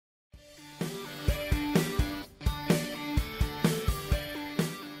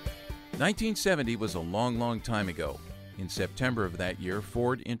1970 was a long, long time ago. In September of that year,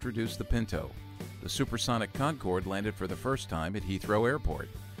 Ford introduced the Pinto. The supersonic Concorde landed for the first time at Heathrow Airport.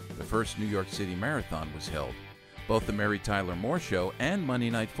 The first New York City Marathon was held. Both the Mary Tyler Moore Show and Monday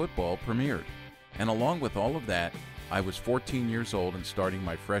Night Football premiered. And along with all of that, I was 14 years old and starting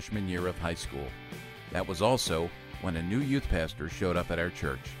my freshman year of high school. That was also when a new youth pastor showed up at our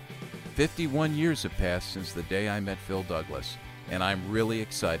church. 51 years have passed since the day I met Phil Douglas, and I'm really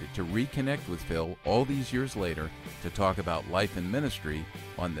excited to reconnect with Phil all these years later to talk about life and ministry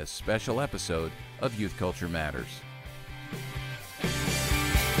on this special episode of Youth Culture Matters.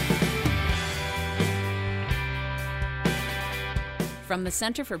 From the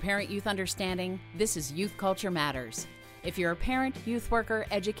Center for Parent-Youth Understanding, this is Youth Culture Matters. If you're a parent, youth worker,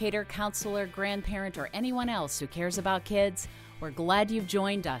 educator, counselor, grandparent, or anyone else who cares about kids, we're glad you've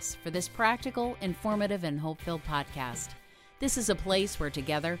joined us for this practical, informative, and hope-filled podcast. This is a place where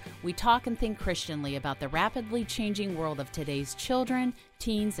together we talk and think Christianly about the rapidly changing world of today's children,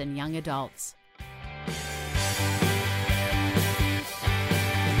 teens, and young adults.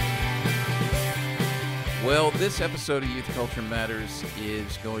 Well, this episode of Youth Culture Matters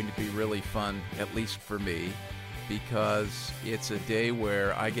is going to be really fun, at least for me, because it's a day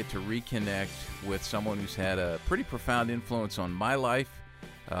where I get to reconnect with someone who's had a pretty profound influence on my life.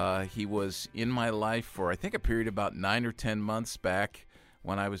 He was in my life for, I think, a period of about 9 or 10 months back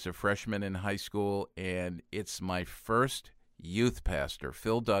when I was a freshman in high school, and it's my first youth pastor,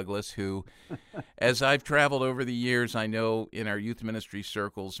 Phil Douglas, who, as I've traveled over the years, I know in our youth ministry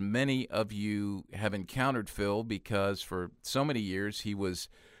circles, many of you have encountered Phil because for so many years he was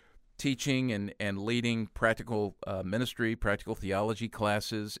teaching and leading practical ministry, practical theology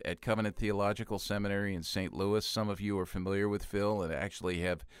classes at Covenant Theological Seminary in St. Louis. Some of you are familiar with Phil and actually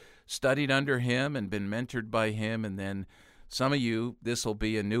have studied under him and been mentored by him. And then some of you, this will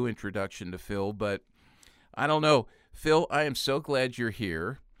be a new introduction to Phil, but I don't know. Phil, I am so glad you're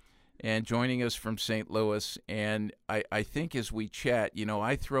here and joining us from St. Louis. And I think as we chat, you know,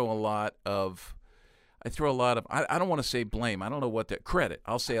 I throw a lot of, I don't want to say blame. I don't know what that credit.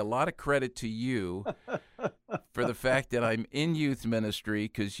 I'll say a lot of credit to you for the fact that I'm in youth ministry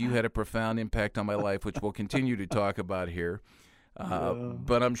because you had a profound impact on my life, which we'll continue to talk about here.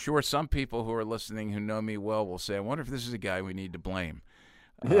 But I'm sure some people who are listening who know me well will say, I wonder if this is a guy we need to blame.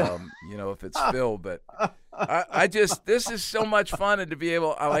 You know, if it's Phil, but I just, this is so much fun and to be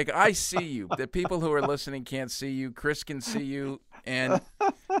able, I see you. The people who are listening can't see you. Chris can see you. And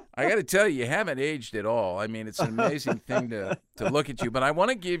I got to tell you, you haven't aged at all. I mean, it's an amazing thing to look at you. But I want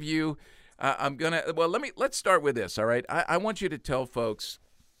to give you, let's start with this, all right? I want you to tell folks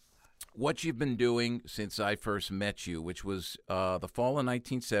what you've been doing since I first met you, which was the fall of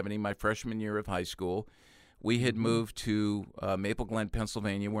 1970, my freshman year of high school. We had moved to Maple Glen,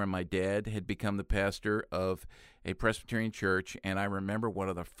 Pennsylvania, where my dad had become the pastor of a Presbyterian church, and I remember one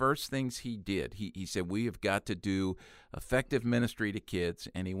of the first things he did, he said, we have got to do effective ministry to kids,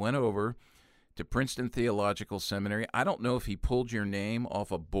 and he went over to Princeton Theological Seminary. I don't know if he pulled your name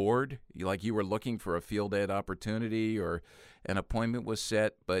off a board, like you were looking for a field ed opportunity or an appointment was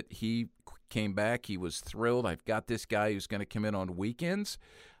set, but he came back. He was thrilled. I've got this guy who's going to come in on weekends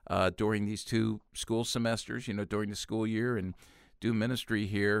during these 2 school semesters, you know, during the school year and do ministry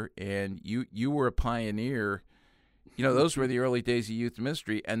here. And you were a pioneer. You know, those were the early days of youth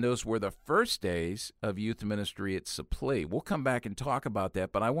ministry, and those were the first days of youth ministry at Supplee. We'll come back and talk about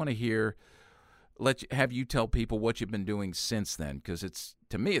that, but I want to have you tell people what you've been doing since then, because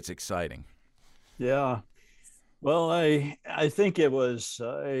to me, it's exciting. Yeah. Well, I think it was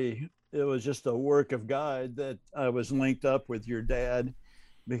just a work of God that I was linked up with your dad,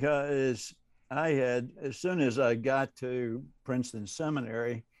 because as soon as I got to Princeton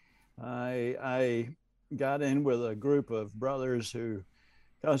Seminary, I got in with a group of brothers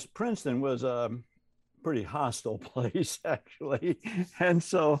because Princeton was a pretty hostile place, actually. And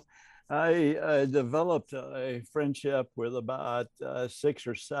so I developed a friendship with about 6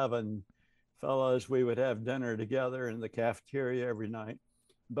 or 7 fellows. We would have dinner together in the cafeteria every night.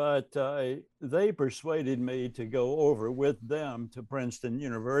 But they persuaded me to go over with them to Princeton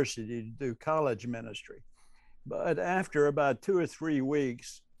University to do college ministry. But after about 2 or 3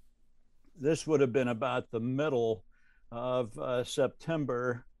 weeks, this would have been about the middle of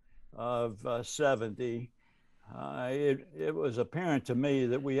September of 70, it was apparent to me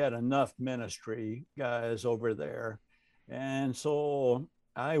that we had enough ministry guys over there. And so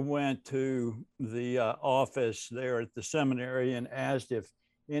I went to the office there at the seminary and asked if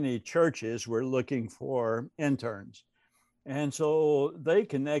any churches were looking for interns. And so they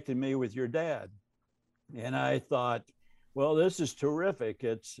connected me with your dad. And I thought, Well, this is terrific.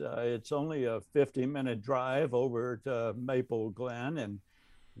 It's only a 50-minute drive over to Maple Glen,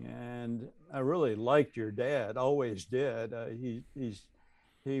 and I really liked your dad. Always did.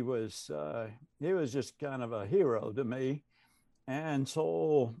 He was he was just kind of a hero to me, and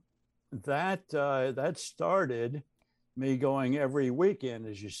so that started me going every weekend,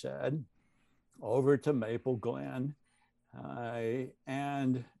 as you said, over to Maple Glen,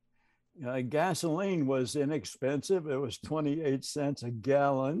 and gasoline was inexpensive. It was 28 cents a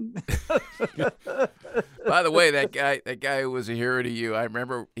gallon. By the way, that guy who was a hero to you, I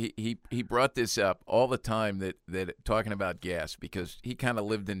remember he brought this up all the time that talking about gas, because he kind of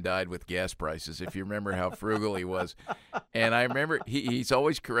lived and died with gas prices, if you remember how frugal he was. And I remember he's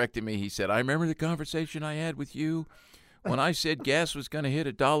always correcting me. He said, I remember the conversation I had with you when I said gas was going to hit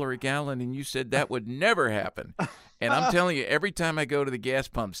 $1 a gallon, and you said that would never happen. And I'm telling you, every time I go to the gas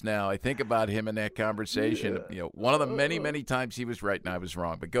pumps now, I think about him in that conversation. One of the many, many times he was right and I was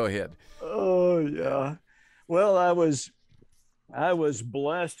wrong. But go ahead. Oh yeah. Well, I was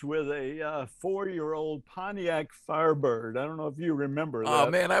blessed with a 4-year-old Pontiac Firebird. I don't know if you remember that. Oh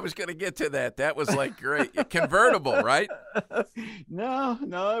man, I was going to get to that. That was like great. Convertible, right? No,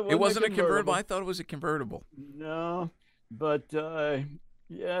 it wasn't a convertible. I thought it was a convertible. No, but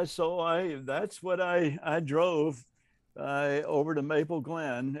yeah. So that's what I drove over to Maple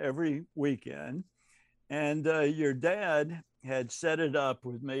Glen every weekend, and your dad had set it up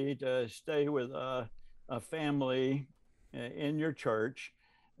with me to stay with a family in your church,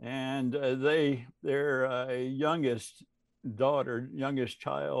 and their youngest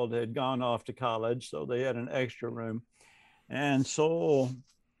child had gone off to college, so they had an extra room, and so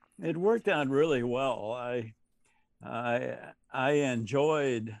it worked out really well. I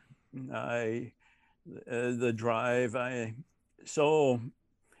enjoyed the drive. So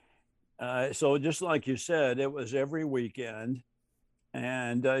just like you said, it was every weekend.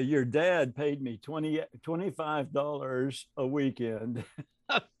 And your dad paid me $25 a weekend.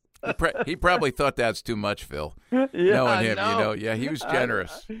 He probably thought that's too much, Phil. Yeah, knowing him, yeah, he was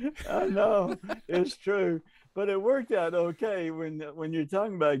generous. I know, it's true. But it worked out okay when you're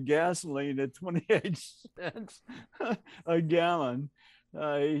talking about gasoline at 28 cents a gallon.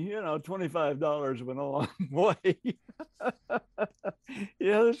 $25 went a long way.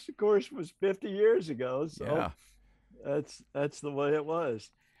 Yeah, this of course was 50 years ago. So. Yeah. That's the way it was.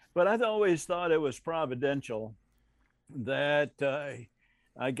 But I've always thought it was providential that I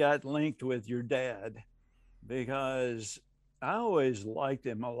got linked with your dad, because I always liked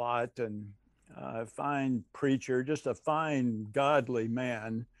him a lot, and a fine preacher, just a fine godly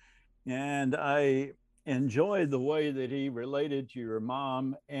man. And I enjoyed the way that he related to your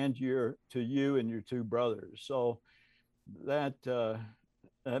mom and to you and your two brothers. So that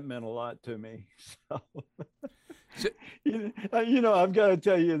meant a lot to me. So, I've got to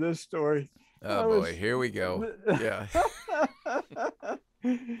tell you this story. Oh boy, here we go. Yeah.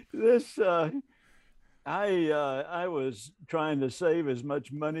 I was trying to save as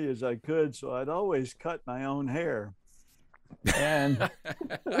much money as I could, so I'd always cut my own hair. And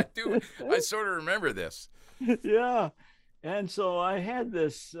I sort of remember this. Yeah. And so I had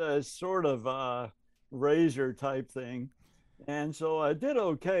this sort of razor type thing. And so I did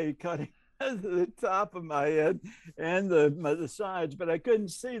okay cutting the top of my head and the sides, but I couldn't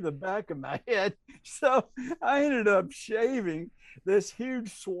see the back of my head. So I ended up shaving this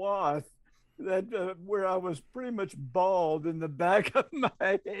huge swath that where I was pretty much bald in the back of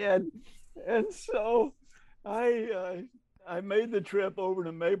my head. And so I made the trip over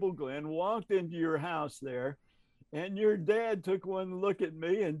to Maple Glen, walked into your house there, and your dad took one look at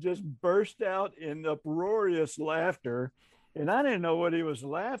me and just burst out in uproarious laughter. And I didn't know what he was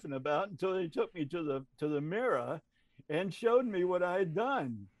laughing about until he took me to the mirror and showed me what I had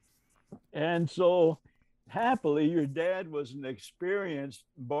done. And so happily, your dad was an experienced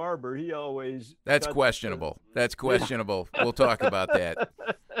barber. He always... That's questionable. That's questionable. We'll talk about that.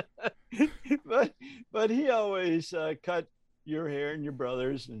 But he always cut your hair and your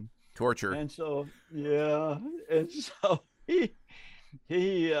brothers. And torture. And so, yeah. And so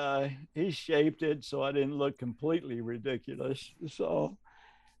he shaped it so I didn't look completely ridiculous. So,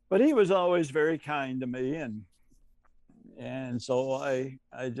 but he was always very kind to me, and so I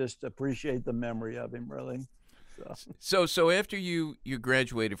just appreciate the memory of him, really. So after you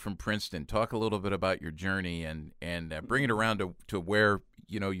graduated from Princeton, talk a little bit about your journey and bring it around to where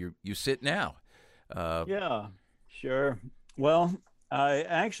you sit now. Yeah, sure. Well,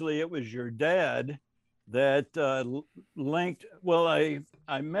 it was your dad that linked. Well, I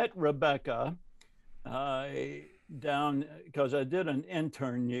met Rebecca down because I did an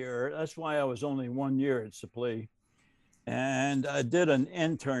intern year. That's why I was only 1 year at Supplee. And I did an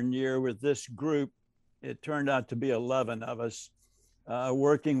intern year with this group. It turned out to be 11 of us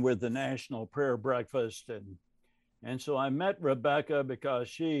working with the National Prayer Breakfast. And so I met Rebecca because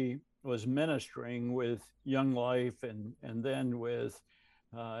she was ministering with Young Life and then with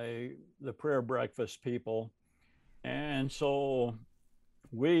the Prayer Breakfast people. And so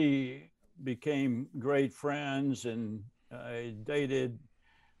we became great friends, and I dated.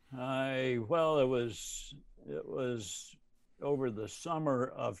 Well, it was over the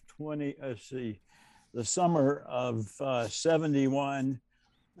summer of the summer of 71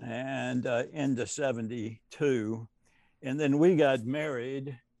 and into 72. And then we got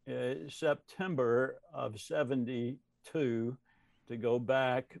married September of 72 to go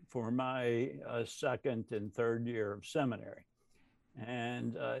back for my second and third year of seminary.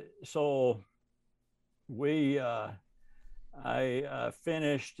 And so I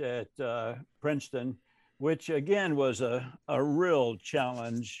finished at Princeton, which again was a real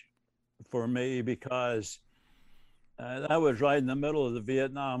challenge for me because I was right in the middle of the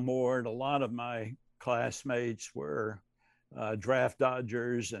Vietnam War, and a lot of my classmates were draft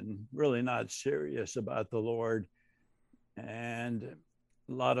dodgers and really not serious about the Lord. And a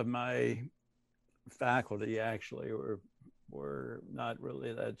lot of my faculty actually were not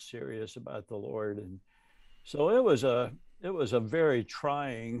really that serious about the Lord. And so it was a very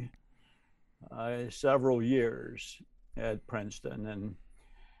trying several years at Princeton.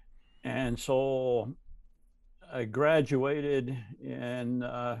 And so I graduated in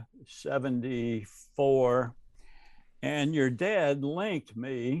 74, and your dad linked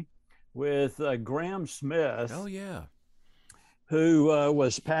me with Graham Smith. Oh, yeah. Who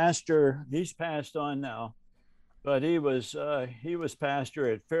was pastor. He's passed on now, but he was pastor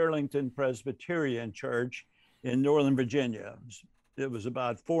at Fairlington Presbyterian Church in Northern Virginia. It was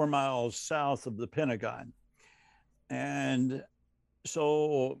about 4 miles south of the Pentagon. And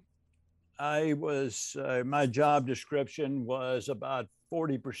so I was, my job description was about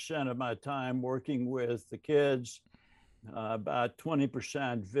 40% of my time working with the kids, about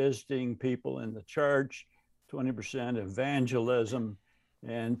 20% visiting people in the church, 20% evangelism,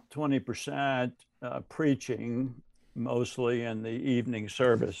 and 20% preaching, mostly in the evening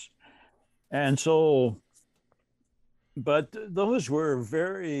service. And so, but those were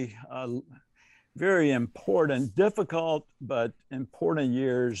very, very important, difficult, but important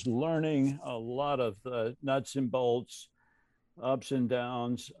years, learning a lot of the nuts and bolts, ups and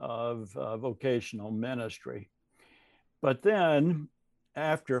downs of vocational ministry. But then,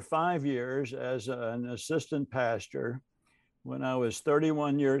 after 5 years as an assistant pastor, when I was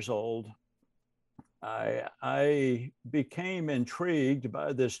 31 years old, I became intrigued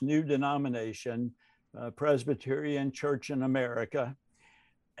by this new denomination, Presbyterian Church in America.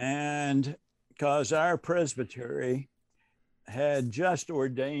 And because our presbytery had just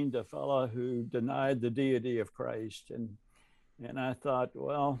ordained a fellow who denied the deity of Christ. And I thought,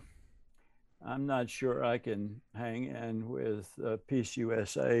 well, I'm not sure I can hang in with Peace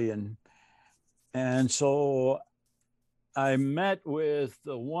USA. And so I met with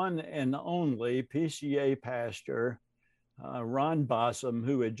the one and only PCA pastor, Ron Bossum,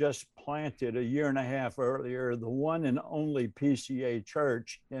 who had just planted a year and a half earlier, the one and only PCA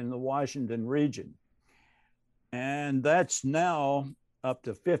church in the Washington region. And that's now up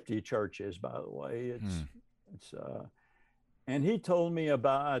to 50 churches, by the way. And he told me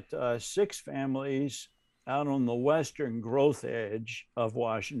about 6 families out on the western growth edge of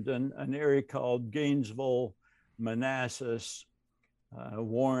Washington, an area called Gainesville, Manassas,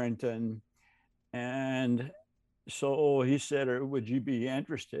 Warrenton. And so he said, would you be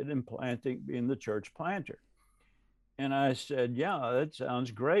interested in being the church planter? And I said, yeah, that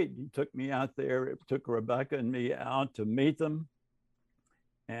sounds great. He took me out there. It took Rebecca and me out to meet them.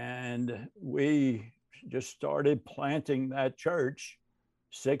 And we just started planting that church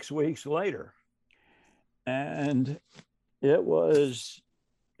 6 weeks later. And it was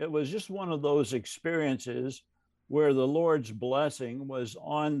just one of those experiences where the Lord's blessing was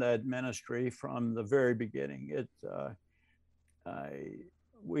on that ministry from the very beginning.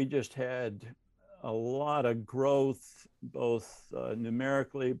 We just had a lot of growth, both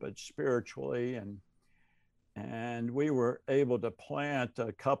numerically but spiritually, and we were able to plant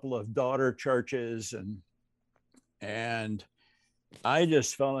a couple of daughter churches, and I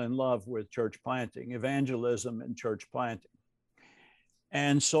just fell in love with church planting, evangelism and church planting.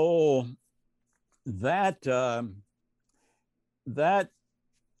 And so that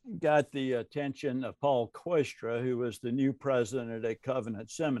got the attention of Paul Koistra, who was the new president at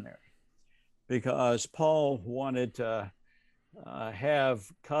Covenant Seminary, because Paul wanted to have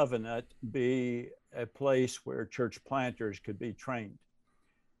Covenant be a place where church planters could be trained.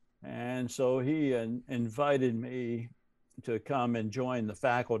 And so he invited me to come and join the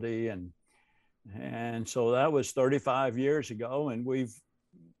faculty, and so that was 35 years ago, and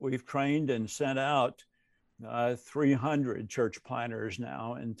we've trained and sent out 300 church planters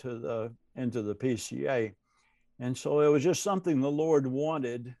now into the PCA. And so it was just something the Lord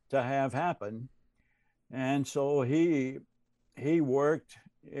wanted to have happen. And so he worked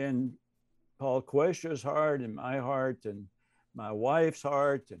in Paul Questra's heart and my heart and my wife's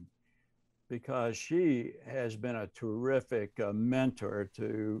heart, and because she has been a terrific mentor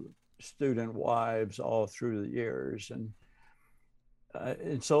to student wives all through the years.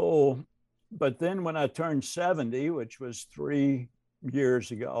 And so, but then when I turned 70, which was 3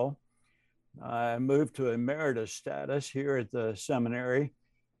 years ago, I moved to emeritus status here at the seminary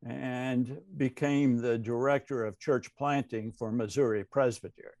and became the director of church planting for Missouri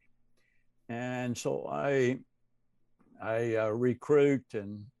Presbytery. And so I recruit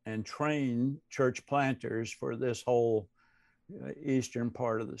and train church planters for this whole eastern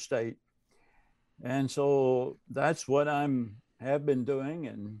part of the state. And so that's what have been doing,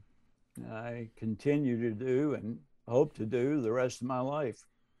 and I continue to do and hope to do the rest of my life.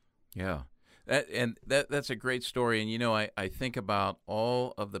 Yeah. That's a great story. And, you know, I think about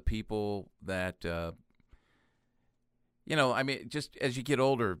all of the people that, you know, I mean, just as you get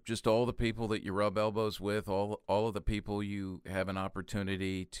older, just all the people that you rub elbows with, all of the people you have an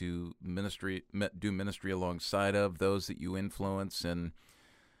opportunity to do ministry alongside of, those that you influence, and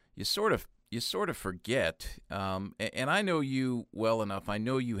you sort of forget. And I know you well enough. I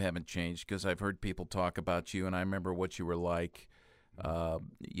know you haven't changed because I've heard people talk about you, and I remember what you were like.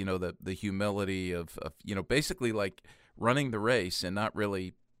 You know, the humility of, you know, basically like running the race and not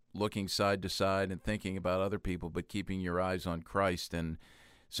really looking side to side and thinking about other people, but keeping your eyes on Christ. And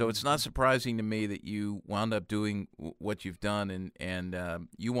so it's not surprising to me that you wound up doing what you've done. And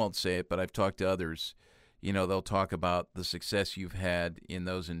you won't say it, but I've talked to others. You know, they'll talk about the success you've had in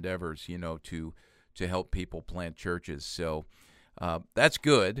those endeavors, you know, to help people plant churches. So that's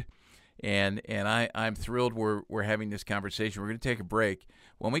good. And I'm thrilled we're having this conversation. We're going to take a break.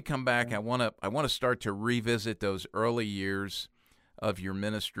 When we come back, I want to start to revisit those early years of your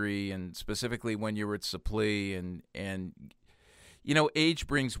ministry, and specifically when you were at Supplee. And you know, age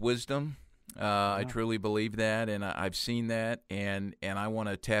brings wisdom. I truly believe that, and I've seen that, and I want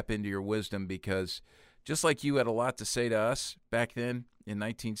to tap into your wisdom, because just like you had a lot to say to us back then in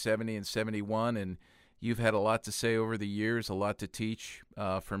 1970 and 71, and you've had a lot to say over the years, a lot to teach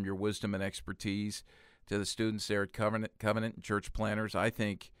from your wisdom and expertise to the students there at Covenant and church planters. I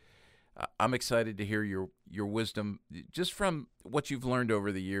think I'm excited to hear your wisdom just from what you've learned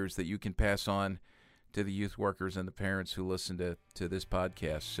over the years that you can pass on to the youth workers and the parents who listen to this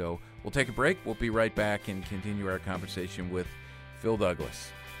podcast. So we'll take a break. We'll be right back and continue our conversation with Phil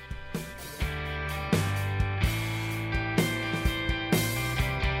Douglas.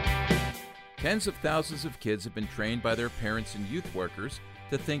 Tens of thousands of kids have been trained by their parents and youth workers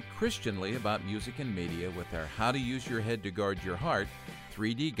to think Christianly about music and media with our How to Use Your Head to Guard Your Heart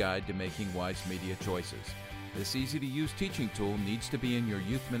 3D Guide to Making Wise Media Choices. This easy-to-use teaching tool needs to be in your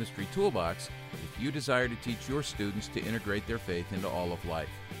youth ministry toolbox if you desire to teach your students to integrate their faith into all of life.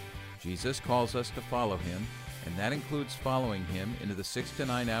 Jesus calls us to follow him, and that includes following him into the 6 to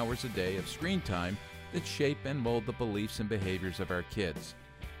 9 hours a day of screen time that shape and mold the beliefs and behaviors of our kids.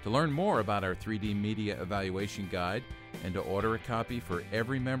 To learn more about our 3D Media Evaluation Guide and to order a copy for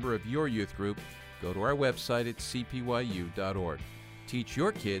every member of your youth group, go to our website at cpyu.org. Teach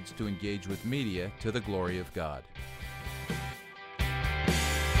your kids to engage with media to the glory of God.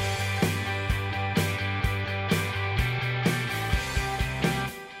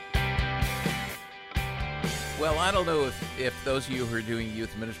 Well, I don't know if those of you who are doing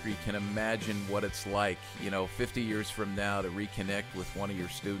youth ministry can imagine what it's like, 50 years from now to reconnect with one of your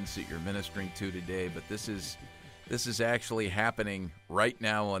students that you're ministering to today. But this is actually happening right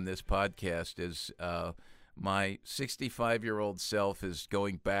now on this podcast as my 65-year-old self is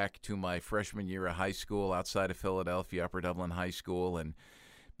going back to my freshman year of high school outside of Philadelphia, Upper Dublin High School, and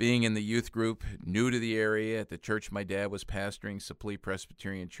being in the youth group, new to the area, at the church my dad was pastoring, Supplee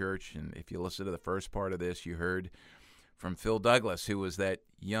Presbyterian Church. And if you listen to the first part of this, you heard from Phil Douglas, who was that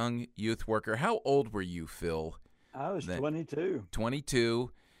young youth worker. How old were you, Phil? I was 22.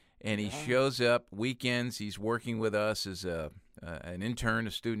 22, and he shows up weekends. He's working with us as an intern,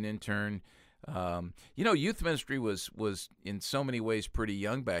 a student intern. Youth ministry was in so many ways pretty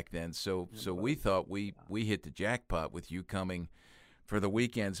young back then. So we thought we hit the jackpot with you coming for the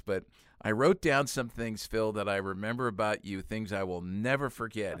weekends. But I wrote down some things, Phil, that I remember about you, things I will never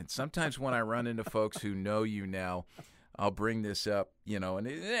forget. And sometimes when I run into folks who know you now, I'll bring this up,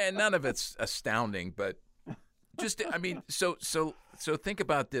 and none of it's astounding, but just, I mean, so think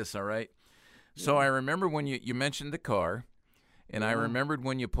about this, all right? So I remember when you mentioned the car, and I remembered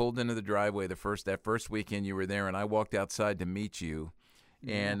when you pulled into the driveway that first weekend you were there, and I walked outside to meet you.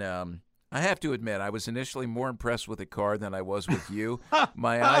 And I have to admit, I was initially more impressed with the car than I was with you.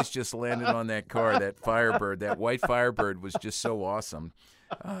 My eyes just landed on that car, that Firebird. That white Firebird was just so awesome.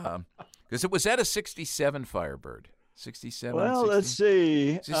 Because was that a 67 Firebird? 67. Well, 60? let's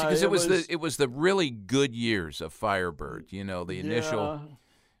see. Because it was the really good years of Firebird. The initial.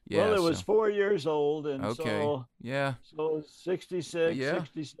 Yeah, well, it was 4 years old, and so 66,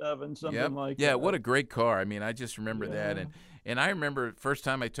 67, something like that. Yeah, what a great car. I mean, I just remember that, and I remember first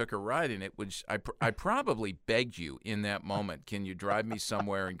time I took a ride in it, which I probably begged you in that moment, can you drive me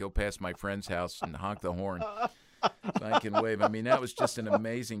somewhere and go past my friend's house and honk the horn so I can wave. I mean, that was just an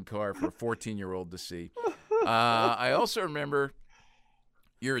amazing car for a 14-year-old to see. I also remember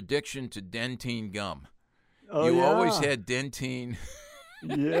your addiction to Dentyne gum. You always had Dentyne.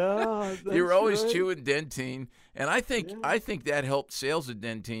 Yeah, you were always chewing Dentyne, and I think that helped sales of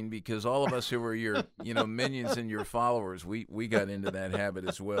Dentyne, because all of us who were your minions and your followers, we got into that habit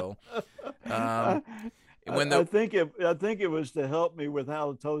as well. I think it was to help me with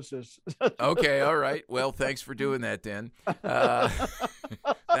halitosis. Okay, all right. Well, thanks for doing that, then.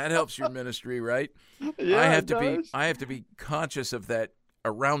 That helps your ministry, right? Yeah, I have to be conscious of that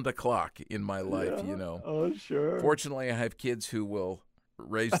around the clock in my life. Oh, sure. Fortunately, I have kids who will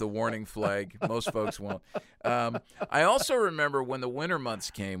raise the warning flag. Most folks won't. I also remember when the winter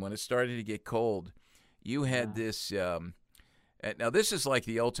months came, when it started to get cold, you had this. Now this is like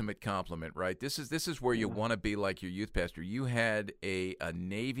the ultimate compliment, right? This is where you want to be like your youth pastor. You had a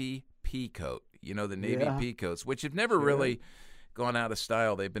navy pea coat. The navy pea coats, which have never really gone out of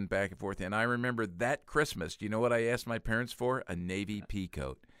style. They've been back and forth. And I remember that Christmas. Do you know what I asked my parents for? A navy pea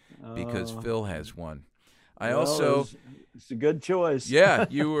coat, because Phil has one. It's a good choice. Yeah,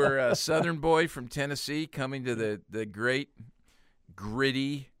 you were a Southern boy from Tennessee coming to the great,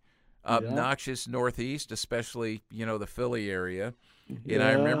 gritty, obnoxious Northeast, especially, the Philly area. And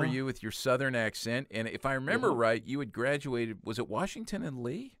I remember you with your Southern accent. And if I remember right, you had graduated, was it Washington and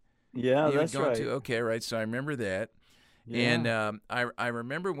Lee? Yeah, that's right. Okay, right. So I remember that. Yeah. And I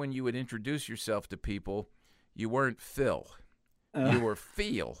remember when you would introduce yourself to people, you weren't Phil. You were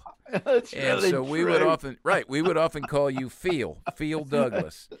Feel. That's and really so we true. would often call you Feel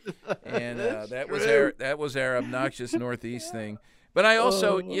Douglas. And that was our obnoxious Northeast thing. But I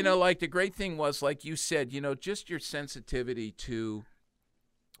also, like the great thing was, like you said, just your sensitivity to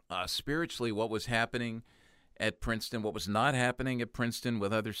spiritually what was happening at Princeton, what was not happening at Princeton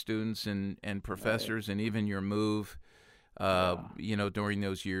with other students and professors, and even your move, during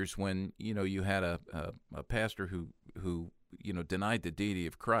those years when, you had a pastor who denied the deity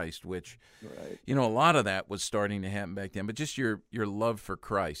of Christ, which, a lot of that was starting to happen back then, but just your love for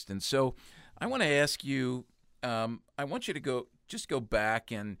Christ. And so I want to ask you, I want you to go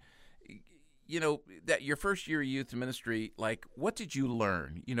back and, that your first year of youth ministry, like, what did you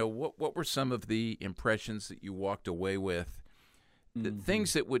learn? What were some of the impressions that you walked away with, the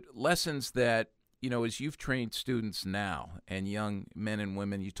things lessons that, as you've trained students now and young men and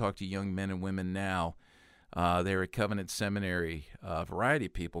women, you talk to young men and women now, they're at Covenant Seminary, a variety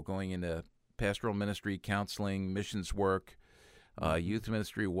of people going into pastoral ministry, counseling, missions work, youth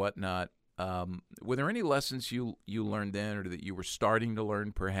ministry, whatnot. Were there any lessons you learned then, or that you were starting to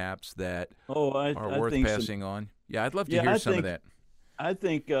learn perhaps, that are worth passing on? Yeah, I'd love to hear some of that. I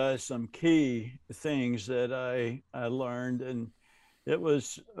think some key things that I learned, and it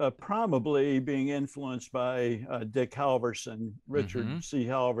was probably being influenced by Dick Halverson, Richard C.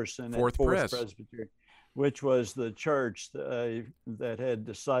 Halverson Fourth at Fourth Pres. Presbytery, which was the church that had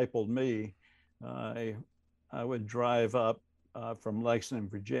discipled me. I would drive up from Lexington,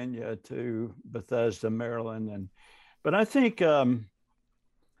 Virginia to Bethesda, Maryland, but I think the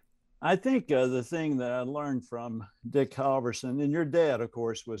thing that I learned from Dick Halverson, and your dad, of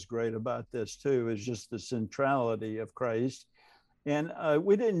course, was great about this too, is just the centrality of Christ. And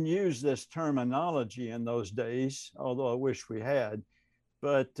we didn't use this terminology in those days, although I wish we had,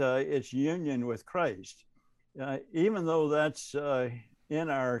 but it's union with Christ. Even though that's in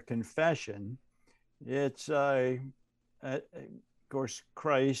our confession, it's, of course,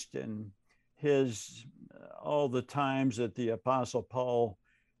 Christ and his, all the times that the Apostle Paul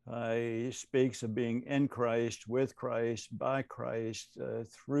speaks of being in Christ, with Christ, by Christ,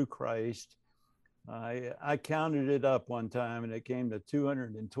 through Christ. I counted it up one time, and it came to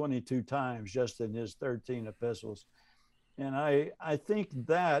 222 times just in his 13 epistles. And I think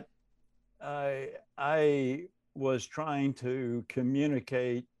that I was trying to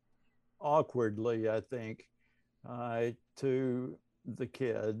communicate awkwardly, I think, to the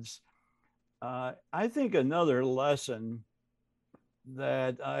kids. I think another lesson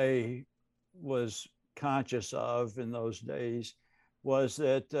that I was conscious of in those days was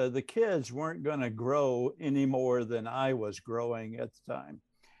that the kids weren't going to grow any more than I was growing at the time.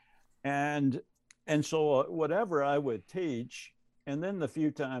 And and so whatever I would teach, and then the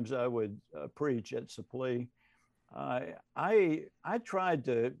few times I would preach at Supplee, I tried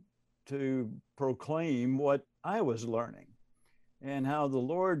to proclaim what I was learning and how the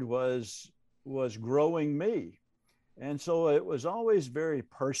Lord was growing me. And so it was always very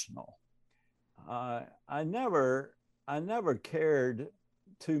personal. I never cared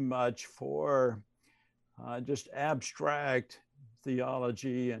too much for just abstract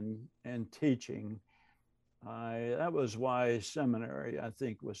theology and teaching. That was why seminary, I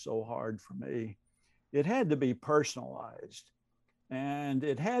think, was so hard for me. It had to be personalized, and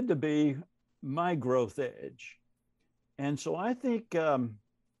it had to be my growth edge. And so I think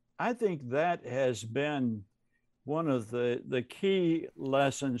that has been one of the key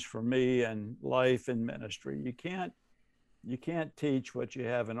lessons for me in life and ministry. You can't teach what you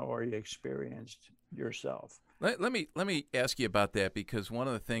haven't already experienced yourself. Let me ask you about that, because one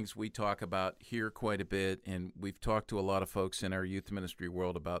of the things we talk about here quite a bit, and we've talked to a lot of folks in our youth ministry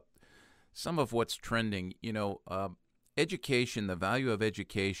world about some of what's trending. Education, the value of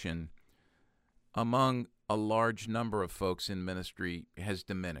education among a large number of folks in ministry has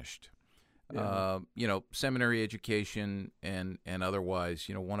diminished. Yeah. Seminary education and otherwise.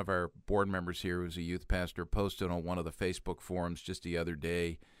 One of our board members here, who's a youth pastor, posted on one of the Facebook forums just the other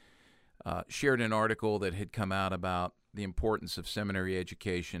day, shared an article that had come out about the importance of seminary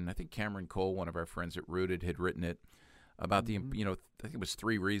education. I think Cameron Cole, one of our friends at Rooted, had written it about I think it was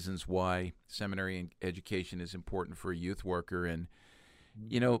 3 reasons why seminary education is important for a youth worker. And,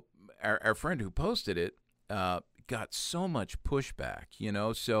 our friend who posted it got so much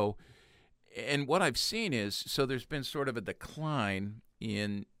pushback, so. And what I've seen is, so there's been sort of a decline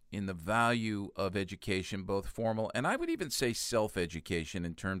in the value of education, both formal and I would even say self-education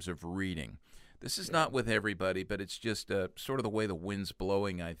in terms of reading. This is not with everybody, but it's just sort of the way the wind's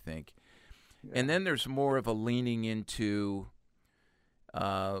blowing, I think. Yeah. And then there's more of a leaning into,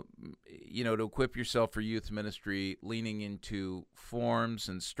 to equip yourself for youth ministry, leaning into forms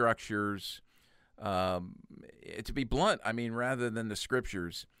and structures. To be blunt, rather than the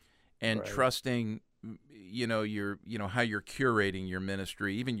scriptures. And right. Trusting, your, how you're curating your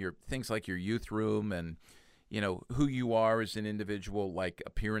ministry, even your things like your youth room and, who you are as an individual, like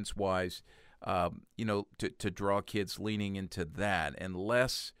appearance-wise, to draw kids leaning into that and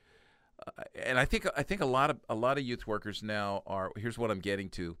less. And I think a lot of youth workers now are. Here's what I'm getting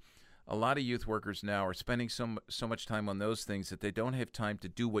to. A lot of youth workers now are spending so much time on those things that they don't have time to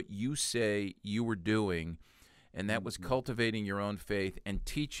do what you say you were doing. And that was cultivating your own faith and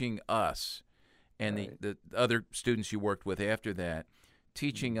teaching us and right. the other students you worked with after that,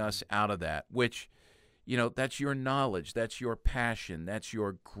 teaching us out of that, which, that's your knowledge, that's your passion, that's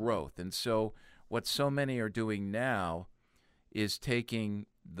your growth. And so what so many are doing now is taking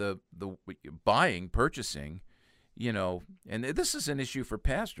the purchasing, and this is an issue for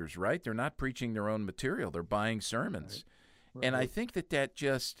pastors, right? They're not preaching their own material. They're buying sermons. Right. And I think that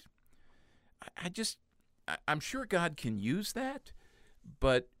I'm sure God can use that,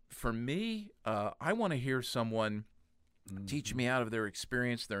 but for me, I want to hear someone teach me out of their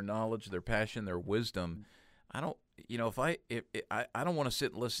experience, their knowledge, their passion, their wisdom. I don't, I don't want to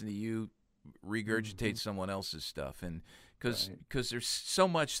sit and listen to you regurgitate someone else's stuff, and because there's so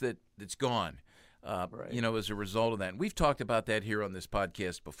much that's gone, as a result of that. And we've talked about that here on this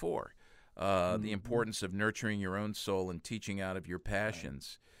podcast before, the importance of nurturing your own soul and teaching out of your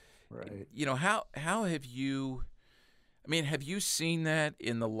passions. Right. How have you, have you seen that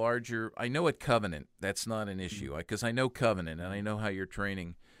in the larger, I know at Covenant, that's not an issue, because I know Covenant and I know how you're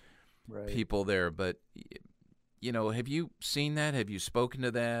training people there, but, have you seen that? Have you spoken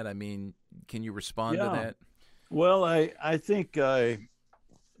to that? Can you respond to that? Well, I think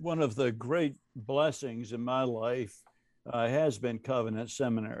one of the great blessings in my life has been Covenant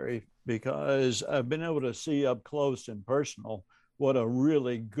Seminary, because I've been able to see up close and personal what a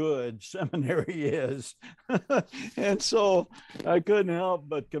really good seminary is. And so I couldn't help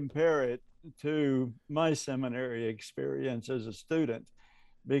but compare it to my seminary experience as a student,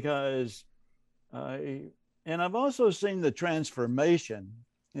 because and I've also seen the transformation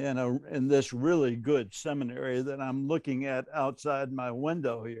in this really good seminary that I'm looking at outside my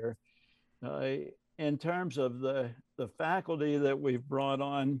window here. In terms of the faculty that we've brought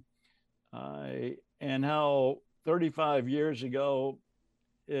on, and how 35 years ago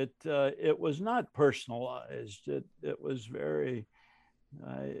it was not personalized. It was very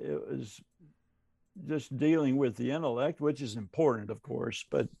it was just dealing with the intellect, which is important, of course,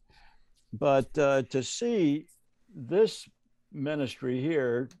 but to see this ministry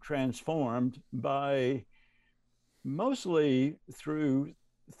here transformed by mostly through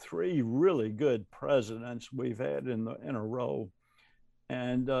three really good presidents we've had in a row,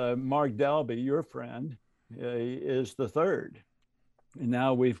 and Mark Dalby, your friend, is the third. And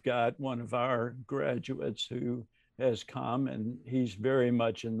now we've got one of our graduates who has come, and he's very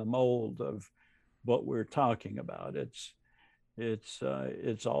much in the mold of what we're talking about. It's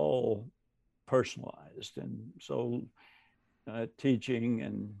all personalized, and so teaching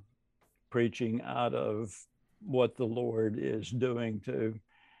and preaching out of what the Lord is doing to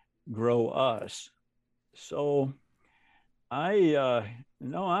grow us. So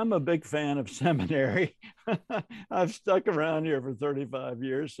I'm a big fan of seminary. I've stuck around here for 35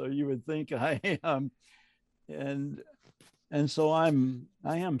 years, so you would think I am. And so I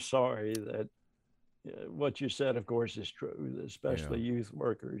am sorry that what you said, of course, is true, especially youth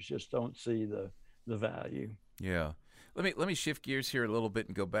workers just don't see the value. Yeah. Let me shift gears here a little bit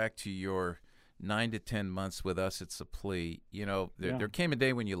and go back to your 9 to 10 months with us at Supplee. There came a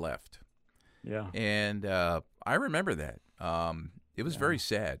day when you left. Yeah. And I remember that. It was very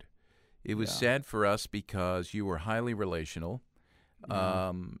sad. It was sad for us because you were highly relational.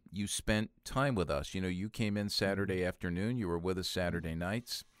 You spent time with us. You came in Saturday afternoon. You were with us Saturday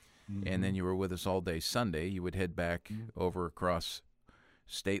nights. And then you were with us all day Sunday. You would head back over across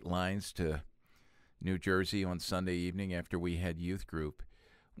state lines to New Jersey on Sunday evening after we had youth group.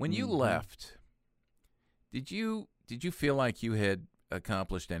 When you left, did you feel like you had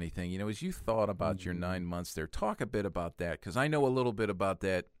accomplished anything? As you thought about your 9 months there, talk a bit about that, because I know a little bit about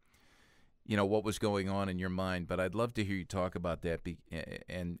that, what was going on in your mind, but I'd love to hear you talk about that,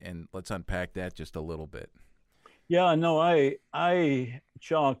 and let's unpack that just a little bit. Yeah, no, I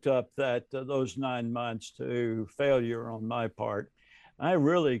chalked up those 9 months to failure on my part. I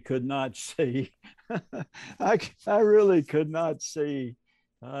really could not see, I really could not see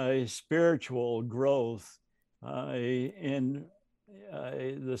spiritual growth in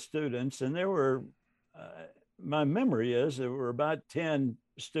the students. And there were, my memory is there were about 10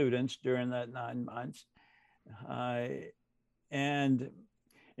 students during that 9 months. And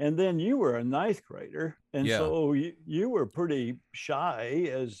then you were a ninth grader. And so you were pretty shy,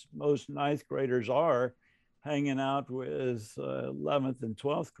 as most ninth graders are, hanging out with 11th and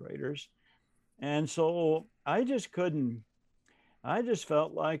 12th graders. And so I just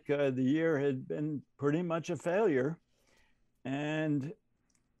felt like the year had been pretty much a failure.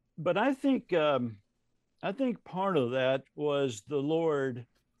 But I think part of that was the Lord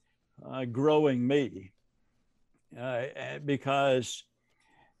growing me, because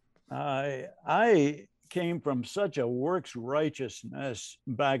I came from such a works righteousness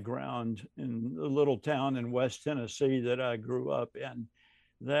background in the little town in West Tennessee that I grew up in,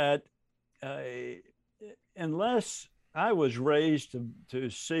 that unless I was raised to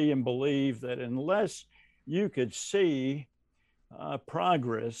see and believe that unless you could see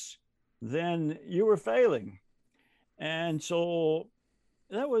progress, then you were failing. And so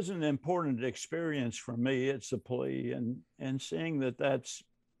that was an important experience for me at Supplee, and seeing that that's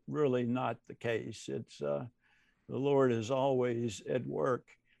really not the case. It's the Lord is always at work.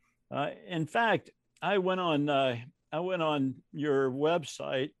 In fact, I went on your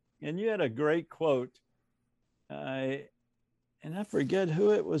website, and you had a great quote, and I forget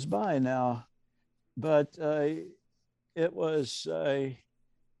who it was by now, but it was.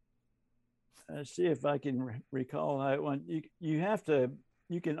 Let's see if I can recall that one.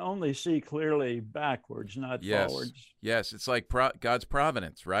 You can only see clearly backwards, not forwards. Yes, it's like God's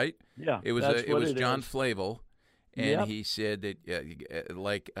providence, right? Yeah, it was John Flavel, and he said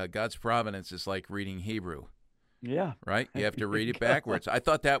that God's providence is like reading Hebrew. Yeah. Right? You have to read it backwards. I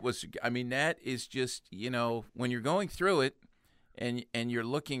thought that was, that is just, when you're going through it and you're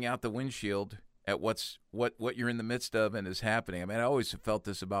looking out the windshield at what you're in the midst of and is happening. I always felt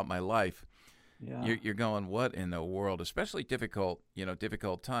this about my life. Yeah. You're going, what in the world? Especially difficult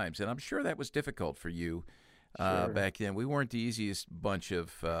times. And I'm sure that was difficult for you back then. We weren't the easiest bunch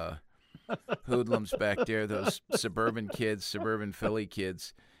of hoodlums back there, those suburban Philly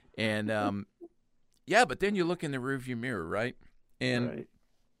kids. And, but then you look in the rearview mirror, right? And,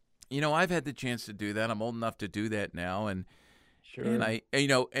 I've had the chance to do that. I'm old enough to do that now. And Sure.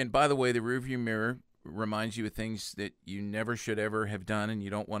 And by the way, the rearview mirror reminds you of things that you never should ever have done and you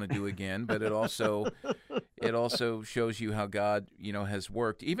don't want to do again. But it also shows you how God, has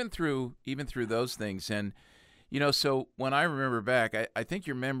worked even through those things. And so when I remember back, I think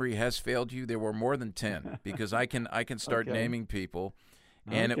your memory has failed you. There were more than 10 because I can start Okay. naming people,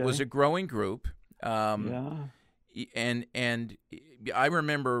 and it was Okay. a growing group. Yeah. And I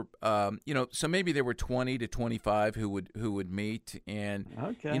remember, so maybe there were 20 to 25 who would meet, and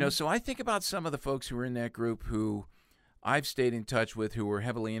Okay. so I think about some of the folks who were in that group who I've stayed in touch with, who were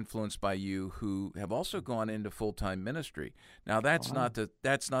heavily influenced by you, who have also gone into full-time ministry. Now that's Wow.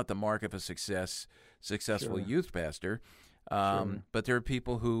 not the mark of a successful Sure. youth pastor. Sure. But there are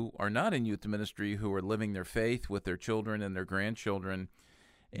people who are not in youth ministry who are living their faith with their children and their grandchildren.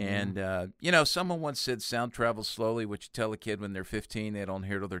 And, someone once said sound travels slowly, which you tell a kid when they're 15, they don't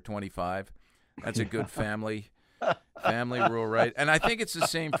hear till they're 25. That's a good family rule, right? And I think it's the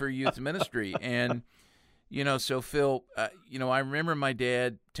same for youth ministry. And, so Phil, I remember my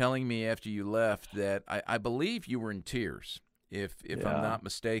dad telling me after you left that I believe you were in tears, if I'm Yeah. not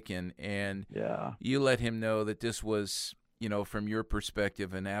mistaken. And Yeah. you let him know that this was, from your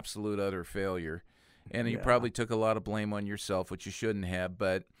perspective, an absolute utter failure. And you Yeah. probably took a lot of blame on yourself, which you shouldn't have.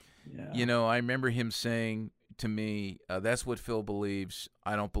 But, Yeah. I remember him saying to me, that's what Phil believes.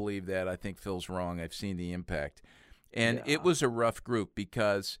 I don't believe that. I think Phil's wrong. I've seen the impact. And Yeah. it was a rough group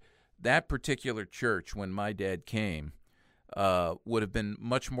because that particular church, when my dad came, would have been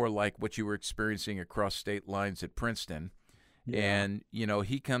much more like what you were experiencing across state lines at Princeton. Yeah. And,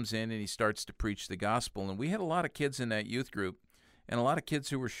 he comes in and he starts to preach the gospel. And we had a lot of kids in that youth group and a lot of kids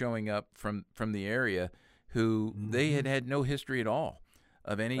who were showing up from the area who they had no history at all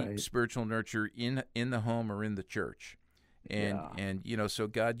of any Right. spiritual nurture in the home or in the church. And, Yeah. so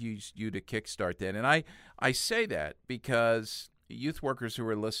God used you to kickstart that. And I say that because youth workers who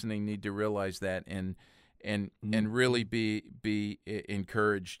are listening need to realize that and really be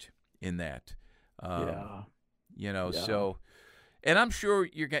encouraged in that. Yeah. Yeah. So, and I'm sure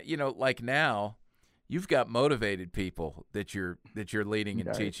you're got, like now, you've got motivated people that you're leading and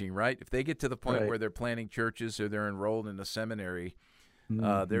Right. teaching, right? If they get to the point Right. where they're planning churches or they're enrolled in a seminary,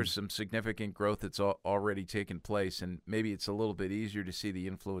 Mhm. there's some significant growth that's already taken place, and maybe it's a little bit easier to see the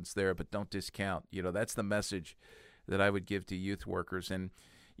influence there, but don't discount. That's the message that I would give to youth workers. And,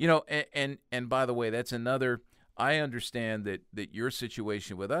 and by the way, that's another. I understand that your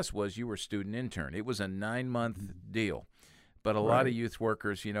situation with us was you were student intern. It was a 9-month deal. But a lot of Right. youth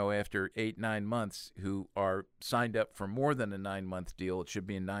workers, after 8-9 months who are signed up for more than a 9-month deal, it should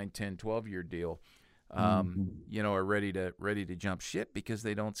be a 9, 10, 12-year deal, are ready to jump ship because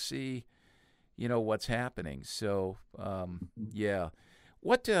they don't see, what's happening. So, yeah.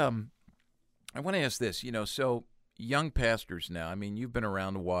 What I want to ask this, so young pastors now, I mean, you've been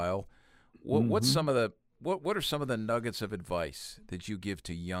around a while. What's some of the what are some of the nuggets of advice that you give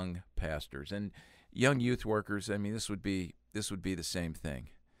to young pastors and young youth workers? I mean, this would be the same thing.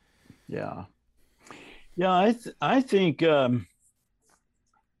 Yeah. Yeah. I think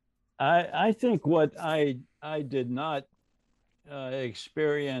I think what I did not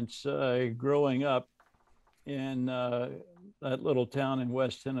experience growing up in that little town in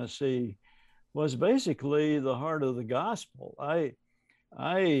West Tennessee was basically the heart of the gospel. I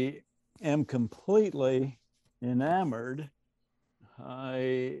am completely enamored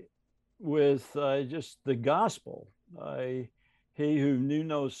with just the gospel. He who knew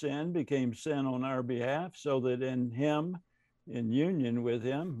no sin became sin on our behalf, so that in him, in union with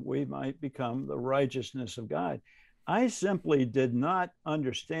him, we might become the righteousness of God. I simply did not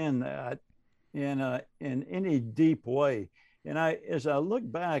understand that in any deep way. And as I look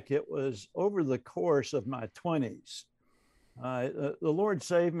back, it was over the course of my 20s. The Lord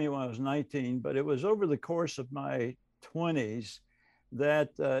saved me when I was 19, but it was over the course of my 20s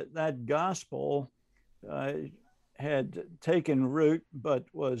that that gospel had taken root, but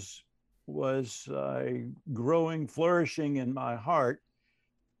was growing, flourishing in my heart,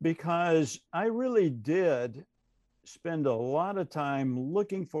 because I really did spend a lot of time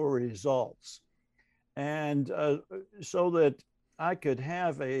looking for results, and so that I could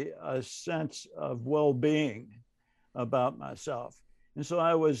have a sense of well-being about myself. And so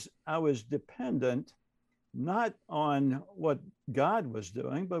I was dependent not on what God was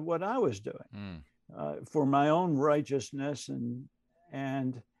doing, but what I was doing for my own righteousness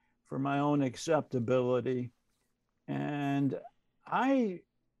and for my own acceptability. And I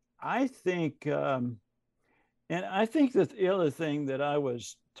think, and I think that the other thing that I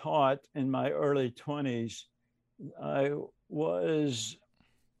was taught in my early 20s, I was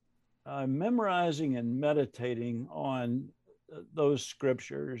memorizing and meditating on those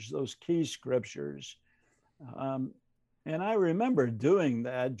scriptures, those key scriptures. And I remember doing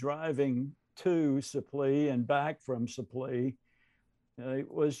that, driving to Sapele and back from Sapele.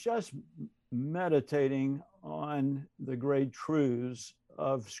 It was just meditating on the great truths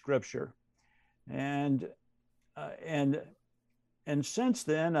of Scripture, and since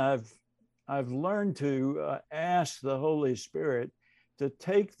then I've learned to ask the Holy Spirit to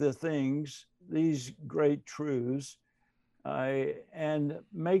take these great truths, and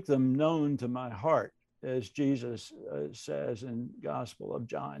make them known to my heart, as Jesus says in Gospel of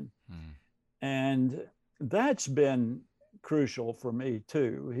John. And that's been crucial for me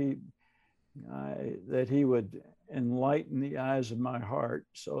too. That he would enlighten the eyes of my heart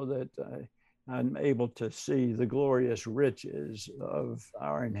so that I'm able to see the glorious riches of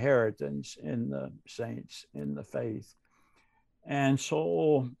our inheritance in the saints, in the faith. And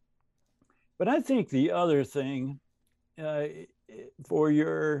so, but I think the other thing for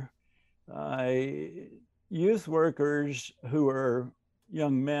your youth workers who are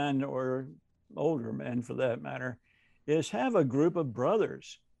young men or older men for that matter, is have a group of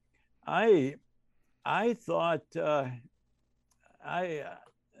brothers. I thought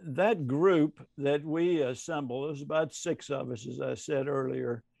that group that we assembled, it was about 6 of us, as I said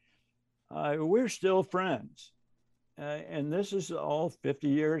earlier, we're still friends. And this is all 50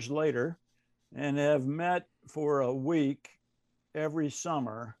 years later, and have met for a week every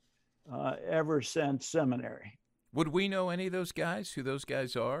summer ever since seminary. Would we know any of those guys, who those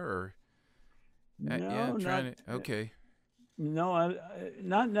guys are? Or no, okay. No,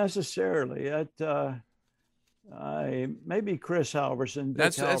 not necessarily. Maybe Chris Halverson.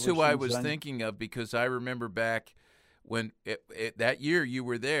 That's who I was thinking of, because I remember back when that year you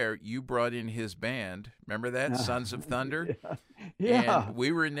were there, you brought in his band. Remember that, Sons of Thunder? Yeah. And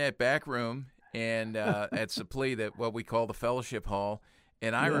we were in that back room and at Sapele, that what we call the fellowship hall.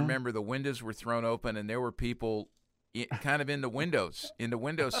 And I remember the windows were thrown open, and there were people kind of in the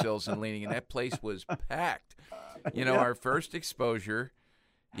windowsills and leaning, and that place was packed. Our first exposure,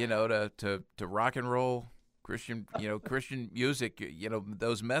 to rock and roll, Christian music,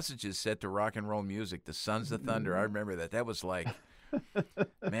 those messages set to rock and roll music, the Sons of Thunder. I remember that. That was like,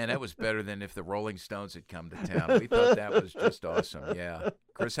 man, that was better than if the Rolling Stones had come to town. We thought that was just awesome. Yeah.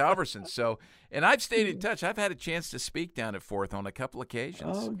 Chris Halverson. So, and I've stayed in touch. I've had a chance to speak down at Fourth on a couple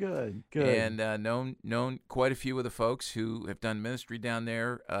occasions. Oh, good. And known quite a few of the folks who have done ministry down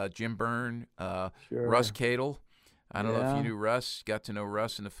there. Jim Byrne, Sure. Russ Cadle. I don't know if you knew Russ. Got to know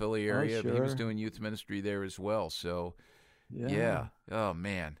Russ in the Philly area. Sure. He was doing youth ministry there as well. So, yeah. Oh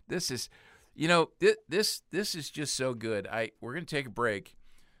man, this is, this is just so good. We're gonna take a break.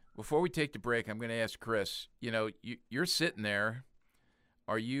 Before we take the break, I'm gonna ask Chris. You're sitting there.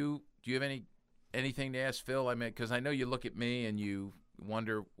 Do you have anything to ask Phil? I mean, because I know you look at me and you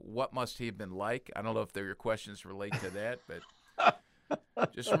wonder what must he have been like. I don't know if your questions relate to that, but.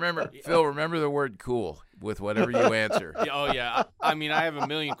 Just remember, Phil, remember the word cool with whatever you answer. Oh, yeah. I mean, I have a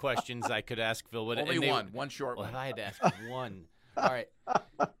million questions I could ask Phil. But Only one short one. If I had to ask one. All right.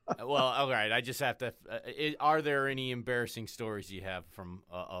 Well, all right. I just have to are there any embarrassing stories you have from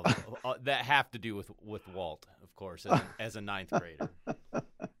that have to do with Walt, of course, as a ninth grader?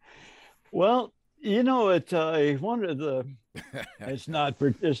 Well, one of the it's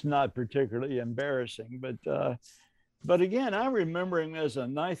not particularly embarrassing, but again, I remember him as a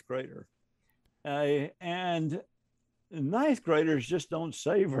ninth grader, and ninth graders just don't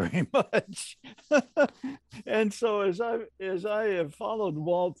say very much. And so as I have followed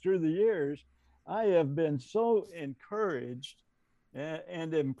Walt through the years, I have been so encouraged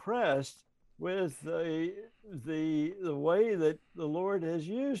and impressed with the way that the Lord has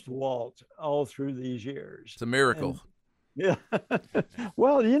used Walt all through these years. It's a miracle. Yeah.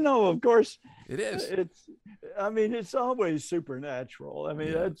 Well, of course it is. It's always supernatural. I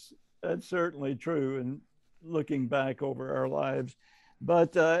mean, that's certainly true. And looking back over our lives,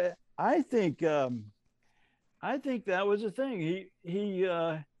 but I think that was a thing. He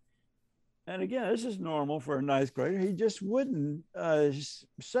and again, this is normal for a ninth grader. He just wouldn't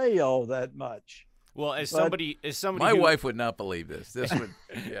say all that much. Well, as somebody, my wife would not believe this. This would,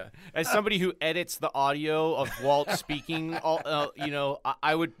 yeah. As somebody who edits the audio of Walt speaking,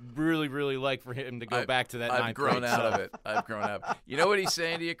 I would really, really like for him to go back to that. I've grown out of it. I've grown up. You know what he's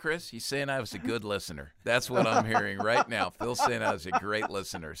saying to you, Chris? He's saying I was a good listener. That's what I'm hearing right now. Phil's saying I was a great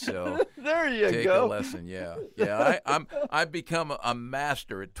listener. So there you take go. a lesson. Yeah. I've become a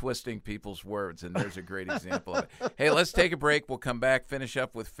master at twisting people's words, and there's a great example of it. Hey, let's take a break. We'll come back, finish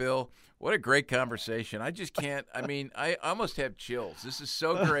up with Phil. What a great conversation. I just can't, I almost have chills. This is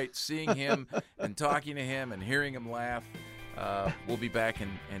so great seeing him and talking to him and hearing him laugh. we'll be back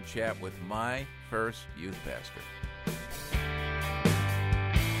and chat with my first youth pastor.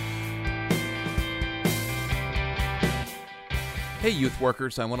 Hey, youth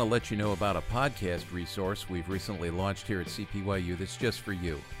workers, I want to let you know about a podcast resource we've recently launched here at CPYU that's just for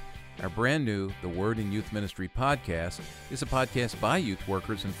you. Our brand new The Word in Youth Ministry podcast is a podcast by youth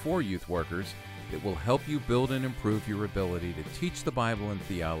workers and for youth workers that will help you build and improve your ability to teach the Bible and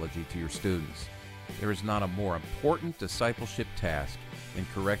theology to your students. There is not a more important discipleship task than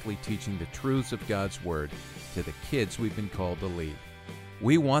correctly teaching the truths of God's Word to the kids we've been called to lead.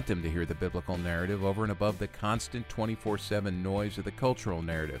 We want them to hear the biblical narrative over and above the constant 24/7 noise of the cultural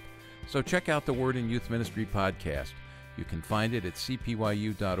narrative. So check out the Word in Youth Ministry podcast. You can find it at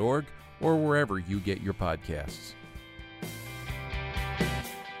cpyu.org or wherever you get your podcasts.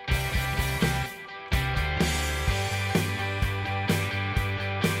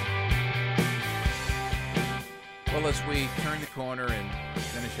 Well, as we turn the corner and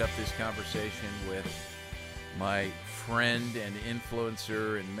finish up this conversation with my friend and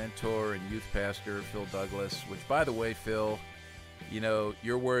influencer and mentor and youth pastor, Phil Douglas, which, by the way, Phil, you know,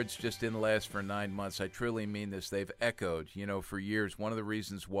 your words just didn't last for 9 months. I truly mean this. They've echoed, you know, for years. One of the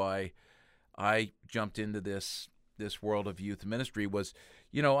reasons why I jumped into this world of youth ministry was,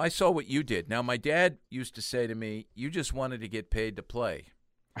 you know, I saw what you did. Now, my dad used to say to me, you just wanted to get paid to play.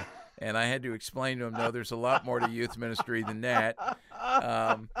 And I had to explain to him, no, there's a lot more to youth ministry than that.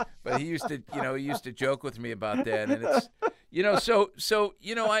 But he used to joke with me about that. And it's, you know, so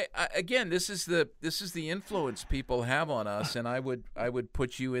you know, I again, this is the influence people have on us, and I would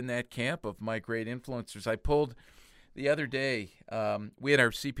put you in that camp of my great influencers. I pulled the other day. We had our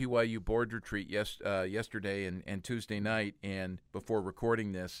CPYU board retreat yesterday and Tuesday night, and before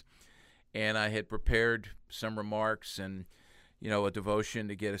recording this, and I had prepared some remarks and, you know, a devotion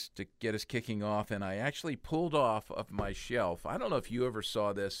to get us kicking off, and I actually pulled off of my shelf. I don't know if you ever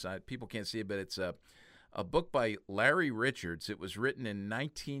saw this. People can't see it, but it's a book by Larry Richards. It was written in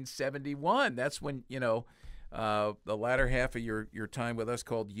 1971. That's when, you know, the latter half of your time with us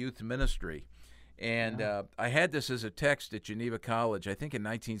called youth ministry. And I had this as a text at Geneva College. I think in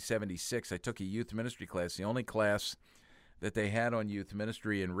 1976, I took a youth ministry class, the only class that they had on youth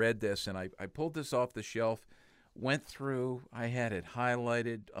ministry, and read this. And I pulled this off the shelf, went through, I had it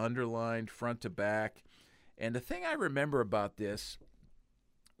highlighted, underlined, front to back. And the thing I remember about this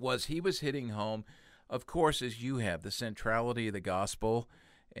was he was hitting home, of course, as you have, the centrality of the gospel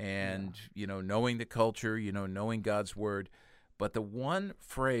and, you know, knowing the culture, you know, knowing God's word. But the one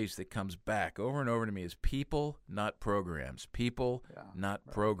phrase that comes back over and over to me is people, not programs. People, not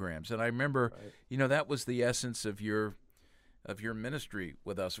programs. And I remember, you know, that was the essence of your ministry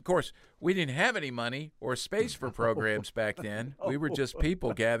with us. Of course, we didn't have any money or space for programs back then. We were just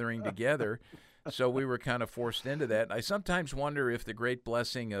people gathering together, so we were kind of forced into that. I sometimes wonder if the great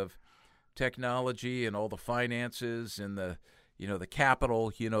blessing of technology and all the finances and the, you know, the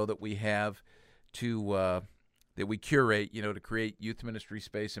capital, you know, that we have to that we curate, you know, to create youth ministry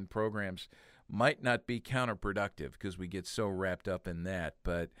space and programs might not be counterproductive because we get so wrapped up in that.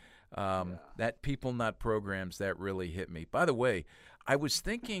 But that people, not programs, that really hit me. By the way, I was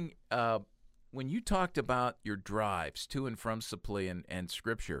thinking when you talked about your drives to and from Supply and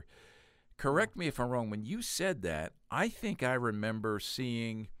Scripture, correct me if I'm wrong, when you said that, I think I remember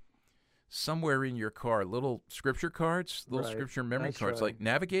seeing somewhere in your car little Scripture cards, little Scripture memory cards, like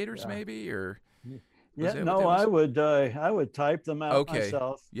Navigators maybe, or... Yeah, no, I would type them out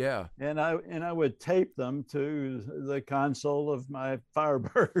myself. Yeah, and I would tape them to the console of my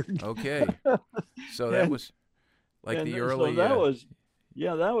Firebird. Okay, so that was like the early. So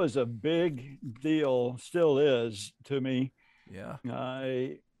that was a big deal. Still is to me. Yeah,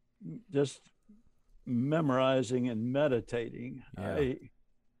 I just memorizing and meditating. Yeah.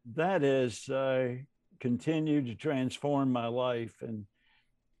 That has continued to transform my life and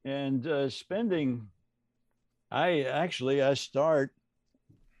spending. I start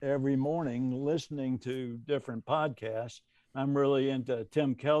every morning listening to different podcasts. I'm really into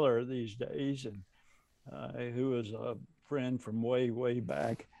Tim Keller these days, and who is a friend from way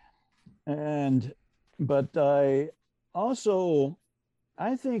back. But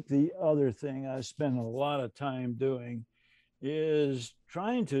I think the other thing I spend a lot of time doing is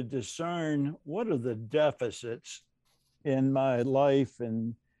trying to discern what are the deficits in my life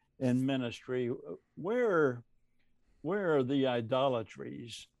and in ministry. Where are the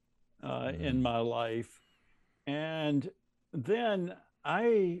idolatries in my life? And then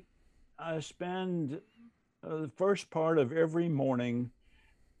I spend the first part of every morning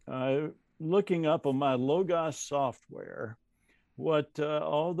looking up on my Logos software what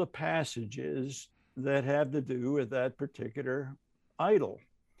all the passages that have to do with that particular idol.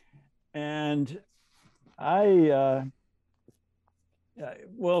 And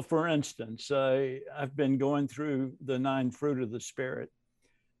well, for instance, I've been going through the 9 fruit of the Spirit.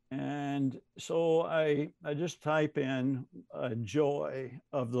 And so I just type in joy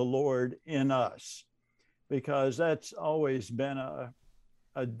of the Lord in us, because that's always been a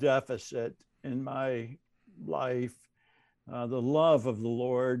deficit in my life. The love of the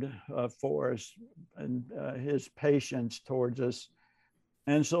Lord for us, and his patience towards us.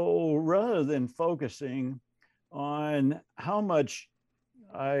 And so rather than focusing on how much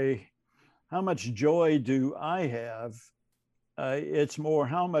joy do I have, it's more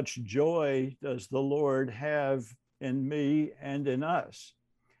how much joy does the Lord have in me and in us.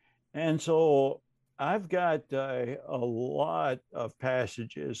 And so I've got a lot of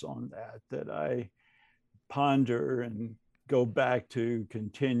passages on that I ponder and go back to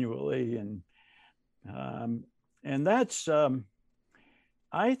continually. And that's,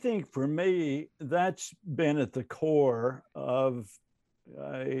 I think for me, that's been at the core of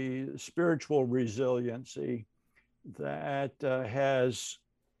a spiritual resiliency that has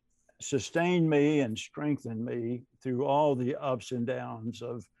sustained me and strengthened me through all the ups and downs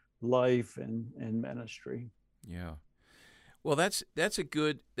of life and ministry. Yeah. Well, that's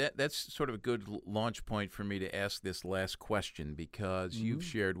sort of a good launch point for me to ask this last question, because you've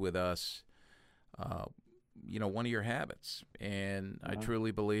shared with us, one of your habits, and I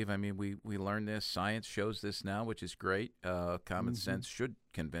truly believe. I mean, we learn this. Science shows this now, which is great. Common sense should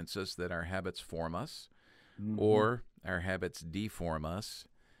convince us that our habits form us, or our habits deform us.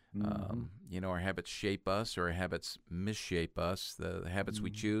 Our habits shape us, or our habits misshape us. The habits we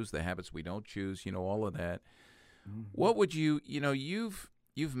choose, the habits we don't choose. All of that. What would you've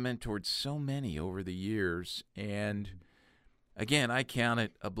mentored so many over the years, and again, I count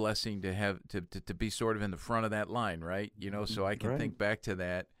it a blessing to have to be sort of in the front of that line, right? So I can think back to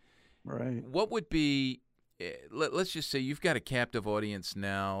that. Right. What would be? Let's just say you've got a captive audience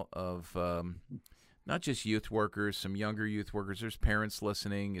now of not just youth workers, some younger youth workers. There's parents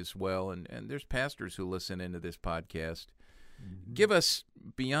listening as well, and there's pastors who listen into this podcast. Give us,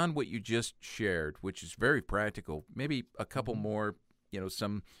 beyond what you just shared, which is very practical, maybe a couple more,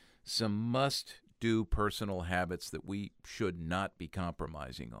 some must-do personal habits that we should not be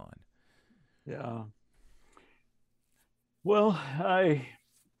compromising on. Yeah. Well,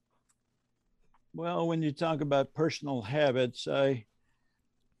 when you talk about personal habits, I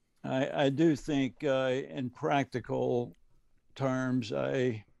do think in practical terms,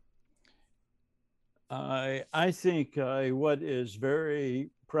 I think what is very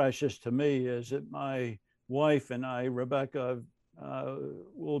precious to me is that my wife and I, Rebecca,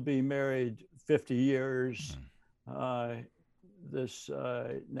 will be married 50 years this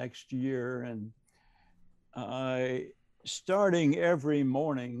next year. And starting every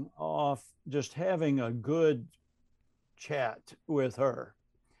morning off, just having a good chat with her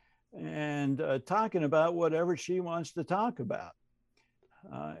and talking about whatever she wants to talk about.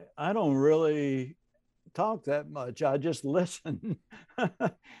 I don't really talk that much. I just listen,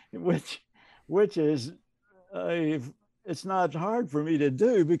 which is it's not hard for me to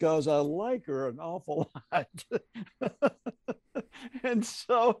do because I like her an awful lot. And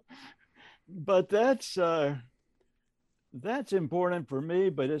so, but that's important for me,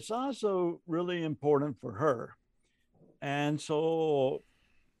 but it's also really important for her. And so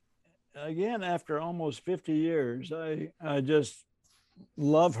again, after almost 50 years, I just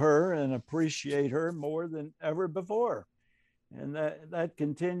love her and appreciate her more than ever before, and that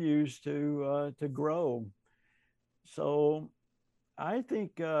continues to grow. So I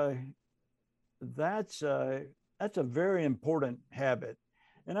think that's a very important habit.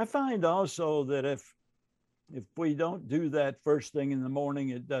 And I find also that if we don't do that first thing in the morning,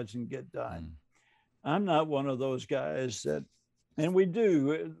 it doesn't get done. I'm not one of those guys that, and we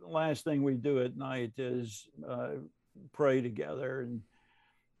do, last thing we do at night is pray together.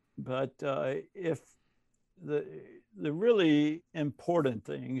 But if the really important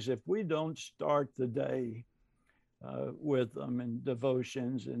things, if we don't start the day with them and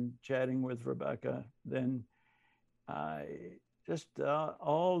devotions and chatting with Rebecca, then just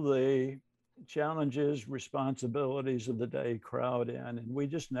all the challenges, responsibilities of the day crowd in, and we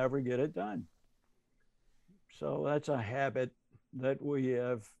just never get it done. So that's a habit that we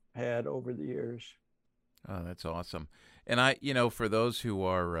have had over the years. Oh, that's awesome. And for those who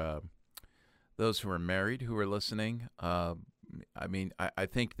are married who are listening, I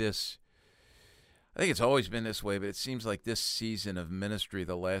think it's always been this way, but it seems like this season of ministry,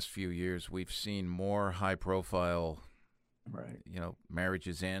 the last few years, we've seen more high-profile,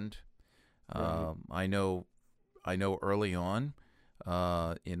 marriages end. I know early on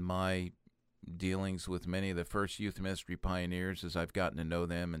in my dealings with many of the first youth ministry pioneers, as I've gotten to know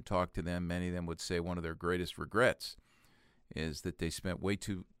them and talk to them, many of them would say one of their greatest regrets is that they spent way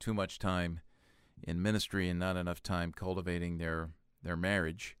too much time in ministry and not enough time cultivating their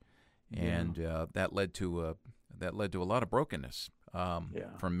marriage, and that led to a lot of brokenness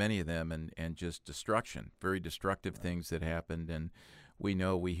from many of them, and just destruction, very destructive things that happened. And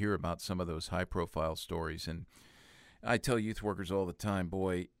we hear about some of those high-profile stories. And I tell youth workers all the time,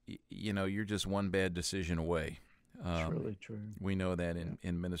 boy, you're just one bad decision away. It's really true. We know that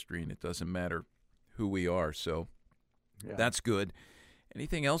in ministry, and it doesn't matter who we are. So that's good.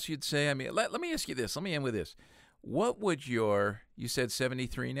 Anything else you'd say? I mean, let me ask you this. Let me end with this. What would you said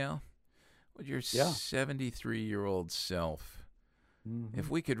 73 now? Would your 73-year-old self, if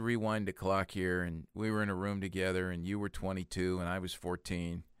we could rewind the clock here and we were in a room together and you were 22 and I was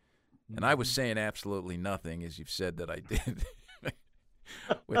 14, and I was saying absolutely nothing, as you've said that I did.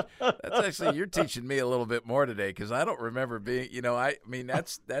 That's actually, you're teaching me a little bit more today, because I don't remember being, I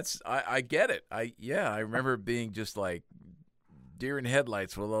get it. I remember being just like deer in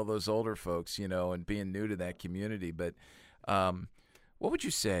headlights with all those older folks, and being new to that community. But what would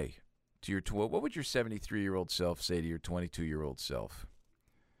you say to what would your 73-year-old self say to your 22-year-old self?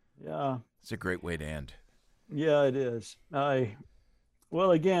 Yeah. It's a great way to end. Yeah, it is.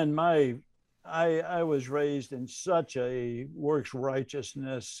 Well, again, I was raised in such a works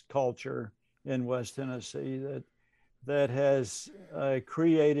righteousness culture in West Tennessee that has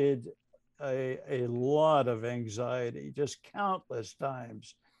created a lot of anxiety, just countless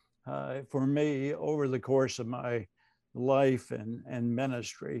times for me over the course of my life and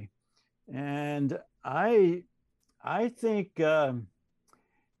ministry. And I think I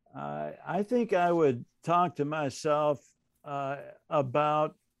would talk to myself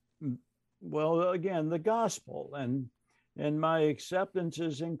about, well, again, the gospel and my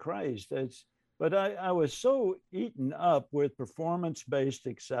acceptances in Christ. But I was so eaten up with performance-based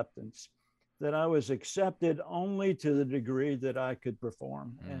acceptance that I was accepted only to the degree that I could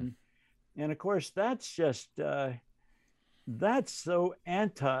perform. And of course, that's just, that's so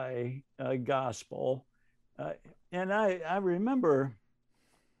anti-gospel. And I remember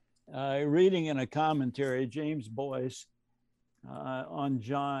reading in a commentary, James Boyce, on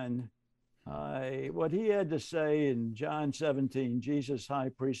John, what he had to say in John 17, Jesus' high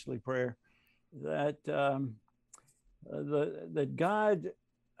priestly prayer, that that God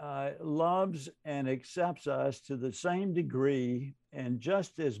loves and accepts us to the same degree and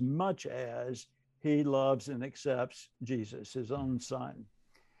just as much as he loves and accepts Jesus, his own son.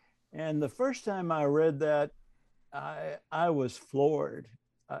 And the first time I read that, I was floored.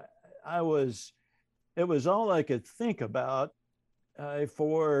 It was all I could think about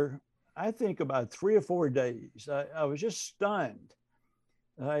for, I think, about 3 or 4 days. I was just stunned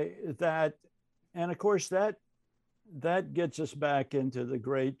that, and of course that gets us back into the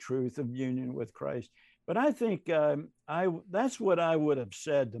great truth of union with Christ. But I think that's what I would have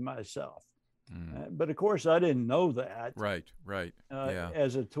said to myself. But of course, I didn't know that. Right.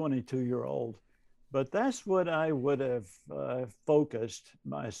 As a 22-year-old. But that's what I would have focused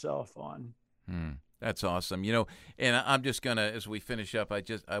myself on. That's awesome. And I'm just going to, as we finish up,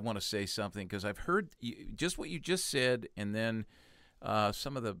 I want to say something, because I've heard just what you just said, and then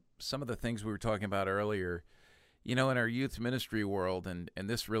some of the things we were talking about earlier. In our youth ministry world, and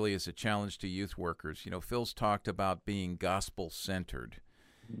this really is a challenge to youth workers. Phil's talked about being gospel-centered.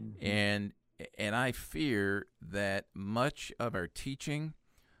 And I fear that much of our teaching,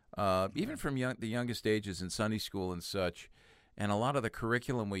 even from the youngest ages in Sunday school and such, and a lot of the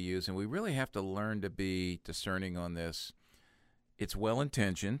curriculum we use, and we really have to learn to be discerning on this. It's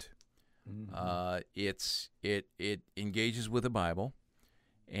well-intentioned. It engages with the Bible,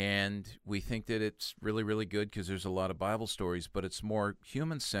 and we think that it's really, really good because there's a lot of Bible stories, but it's more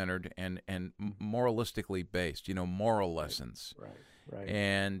human-centered and moralistically based, moral lessons. Right.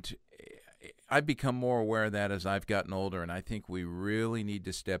 And I've become more aware of that as I've gotten older, and I think we really need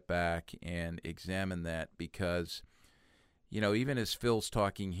to step back and examine that, because, even as Phil's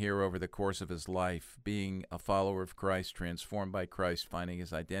talking here over the course of his life, being a follower of Christ, transformed by Christ, finding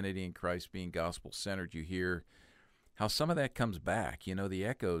his identity in Christ, being gospel-centered, you hear how some of that comes back. The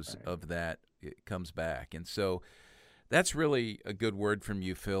echoes of that comes back. And so that's really a good word from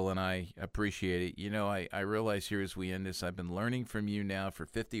you, Phil, and I appreciate it. I realize here as we end this, I've been learning from you now for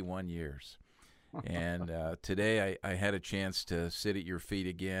 51 years. And today I had a chance to sit at your feet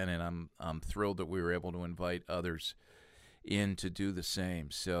again, and I'm thrilled that we were able to invite others in to do the same.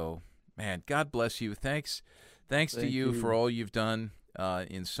 So, man, God bless you. Thanks to you for all you've done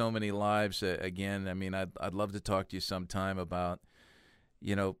in so many lives. Again, I mean, I'd love to talk to you sometime about,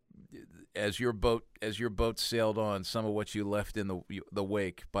 as your boat sailed on, some of what you left in the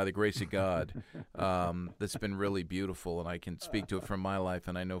wake by the grace of God. That's been really beautiful, and I can speak to it from my life,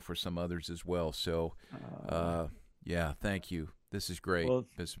 and I know for some others as well. So, yeah, thank you. This is great. Well,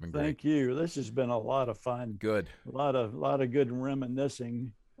 this has been great. Thank you. This has been a lot of fun. Good. A lot of good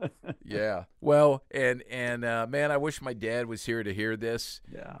reminiscing. Yeah. Well, and man, I wish my dad was here to hear this.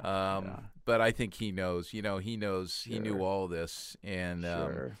 Yeah. But I think he knows. He knows. Sure. He knew all this, and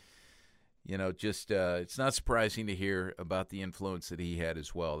Sure. just it's not surprising to hear about the influence that he had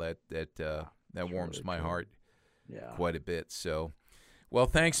as well. That warms really my cool. heart Yeah. quite a bit. So, well,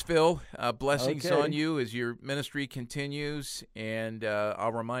 thanks, Phil. Blessings Okay. on you as your ministry continues, and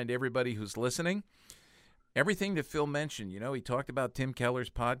I'll remind everybody who's listening. Everything that Phil mentioned, he talked about Tim Keller's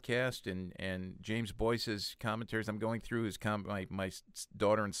podcast and James Boyce's commentaries. I'm going through his my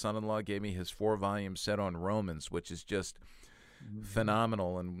daughter and son-in-law gave me his 4-volume set on Romans, which is just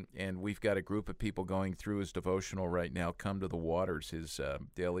phenomenal. And we've got a group of people going through his devotional right now, Come to the Waters, his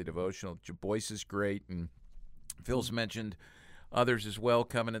daily devotional. Boyce is great, and Phil's mentioned others as well,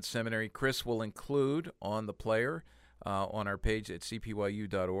 Covenant Seminary. Chris will include on the player on our page at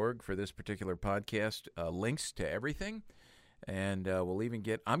cpyu.org for this particular podcast, links to everything. And we'll even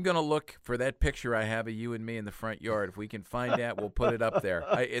I'm going to look for that picture I have of you and me in the front yard. If we can find that, we'll put it up there.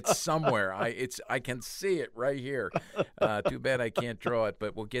 It's somewhere. I can see it right here. Too bad I can't draw it,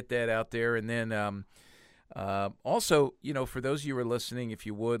 but we'll get that out there. And then also, for those of you who are listening, if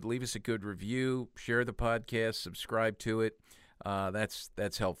you would, leave us a good review, share the podcast, subscribe to it.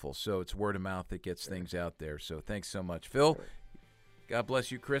 That's helpful. So it's word of mouth that gets things out there. So thanks so much, Phil. God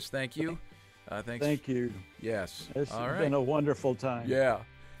bless you, Chris. Thank you. Thanks. Thank you. Yes. It's All right. been a wonderful time. Yeah.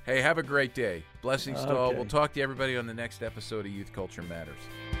 Hey, have a great day. Blessings to all. Okay. We'll talk to everybody on the next episode of Youth Culture Matters.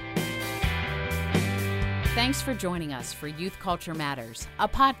 Thanks for joining us for Youth Culture Matters, a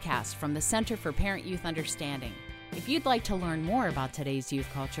podcast from the Center for Parent-Youth Understanding. If you'd like to learn more about today's youth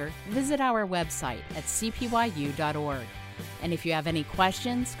culture, visit our website at cpyu.org. And if you have any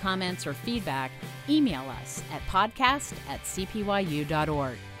questions, comments, or feedback, email us at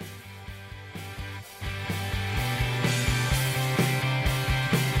podcast@cpyu.org.